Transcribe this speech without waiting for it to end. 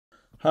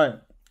Hi,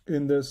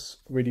 in this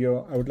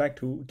video I would like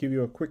to give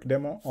you a quick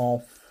demo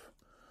of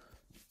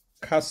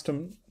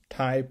custom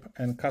type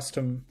and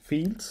custom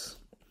fields.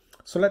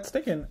 So let's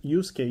take an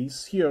use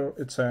case. Here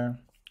it's a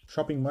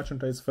shopping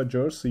merchandise for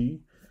jersey,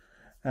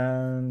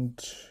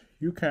 and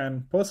you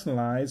can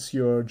personalize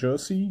your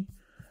jersey.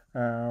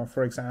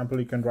 For example,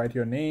 you can write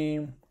your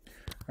name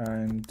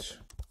and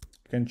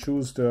you can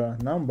choose the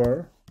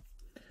number.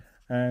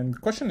 And the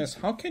question is,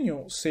 how can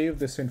you save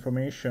this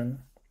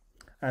information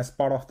as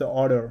part of the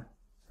order?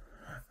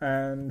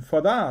 And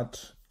for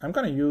that, I'm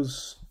going to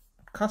use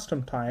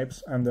custom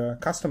types and the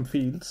custom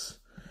fields.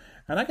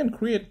 And I can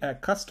create a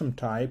custom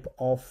type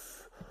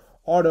of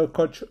order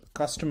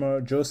customer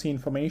jersey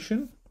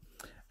information.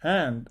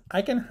 And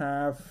I can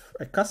have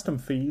a custom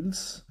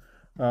fields,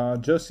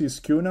 jersey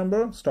SKU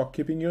number, stock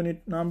keeping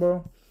unit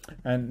number,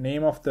 and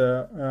name of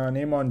the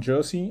name on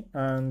jersey.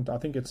 And I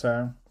think it's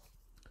a,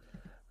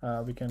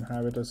 we can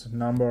have it as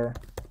number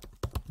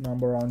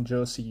on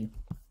jersey.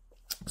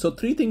 So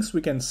three things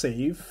we can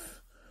save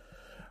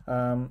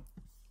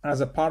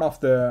as a part of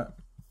the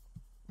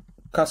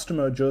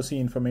customer jersey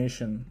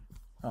information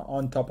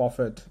on top of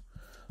it.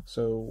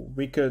 So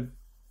we could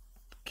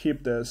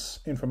keep this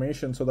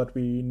information so that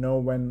we know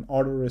when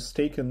order is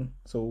taken.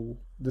 So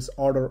this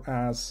order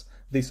has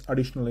this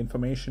additional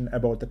information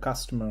about the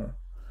customer.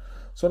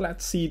 So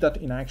let's see that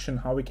in action,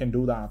 how we can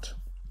do that.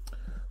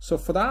 So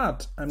for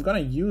that, I'm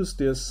going to use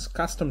this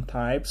custom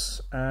types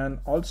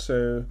and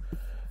also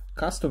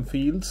custom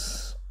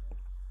fields.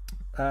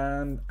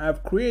 And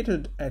I've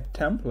created a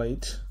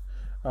template.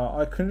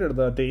 I created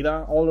the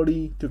data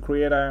already to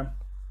create a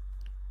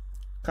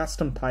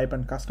custom type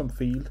and custom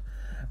field,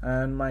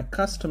 and my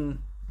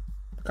custom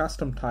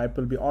type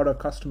will be order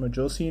customer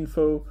jersey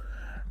info,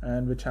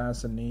 and which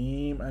has a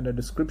name and a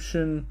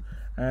description.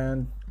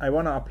 And I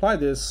want to apply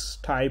this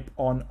type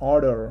on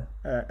order,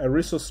 a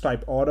resource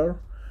type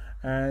order,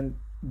 and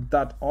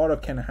that order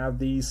can have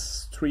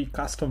these three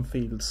custom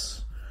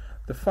fields.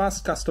 The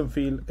first custom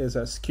field is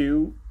a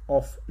SKU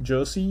of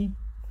jersey,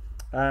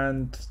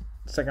 and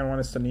second one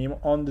is the name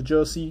on the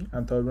jersey,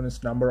 and third one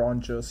is number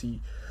on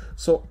jersey.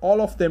 So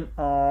all of them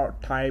are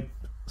type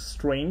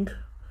string,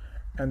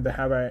 and they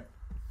have a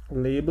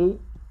label,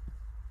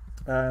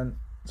 and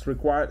it's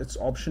required, it's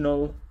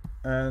optional,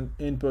 and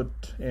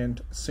input in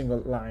single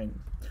line.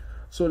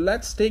 So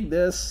let's take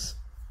this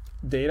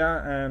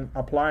data and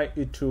apply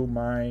it to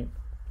my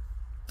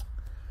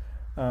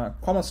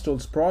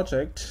commercetools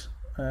project.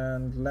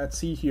 And let's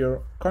see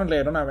here, currently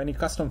I don't have any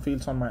custom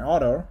fields on my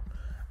order,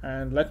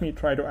 and let me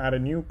try to add a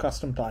new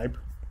custom type.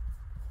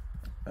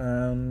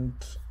 And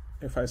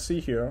if I see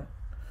here,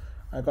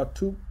 I got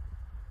two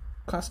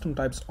custom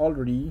types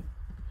already,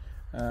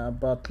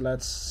 but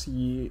let's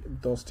see,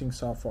 those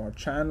things are for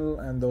channel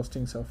and those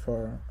things are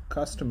for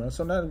customer.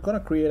 So now I'm going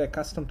to create a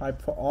custom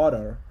type for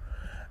order,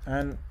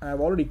 and I've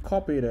already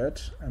copied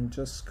it. I'm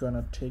just going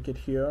to take it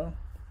here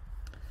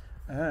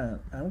and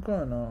I'm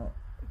going to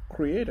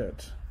create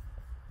it.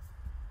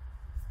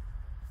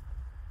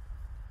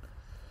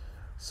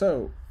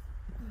 So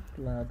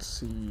let's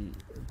see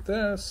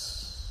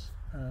this.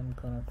 I'm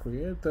gonna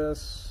create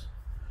this.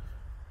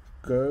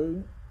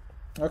 Go.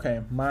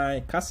 Okay, my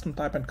custom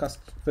type and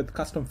with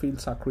custom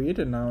fields are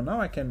created now. Now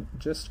I can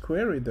just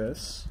query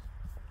this.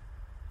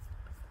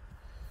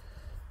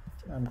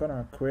 I'm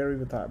gonna query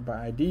with that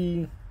by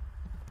ID,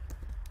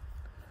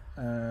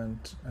 and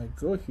I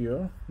go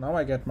here. Now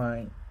I get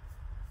my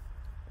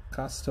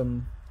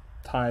custom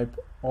type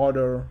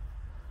order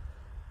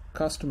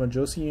customer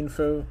jersey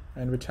info,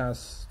 and which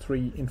has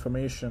three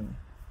information.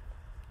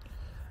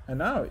 And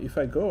now if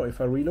I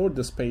reload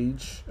this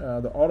page,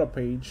 the order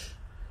page,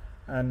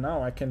 and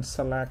now I can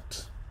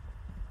select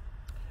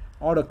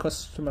order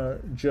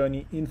customer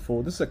journey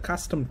info. This is a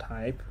custom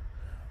type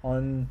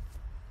on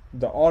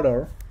the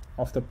order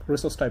of the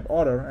resource type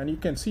order, and you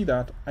can see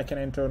that I can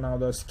enter now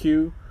the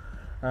SKU,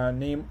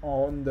 name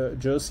on the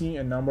jersey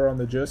and number on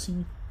the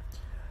jersey.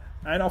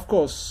 And of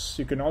course,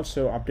 you can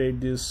also update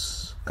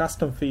these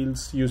custom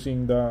fields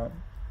using the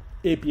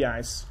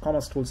APIs,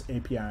 commercetools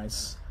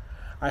APIs.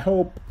 I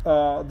hope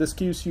this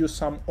gives you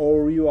some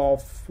overview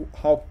of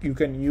how you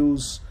can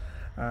use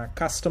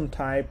custom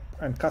type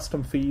and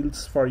custom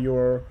fields for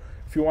your,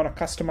 if you want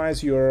to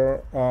customize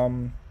your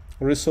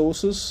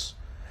resources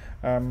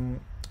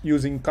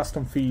using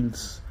custom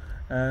fields.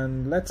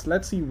 And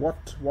let's see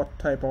what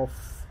type of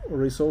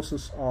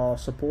resources are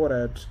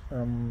supported.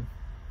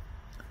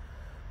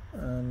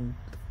 And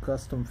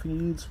custom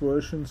fields,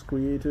 versions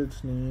created,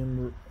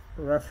 name,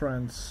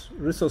 reference,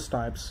 resource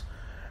types.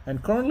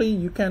 And currently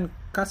you can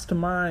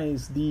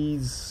customize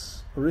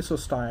these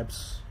resource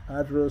types: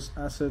 address,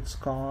 assets,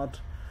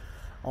 cart,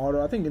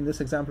 order. I think in this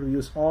example we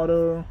use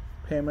order,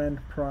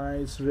 payment,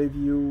 price,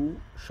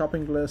 review,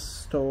 shopping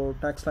list, store,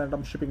 tax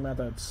item, shipping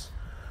methods.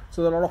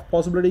 So there are a lot of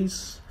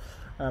possibilities.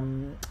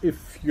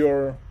 If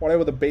you're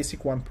whatever the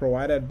basic one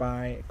provided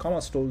by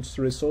commercetools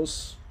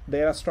resource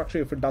data structure,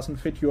 if it doesn't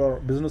fit your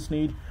business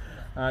need,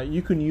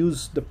 you can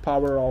use the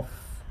power of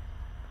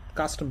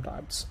custom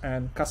types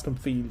and custom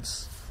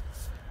fields.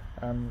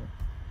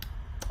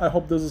 I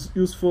hope this is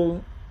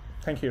useful.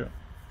 Thank you.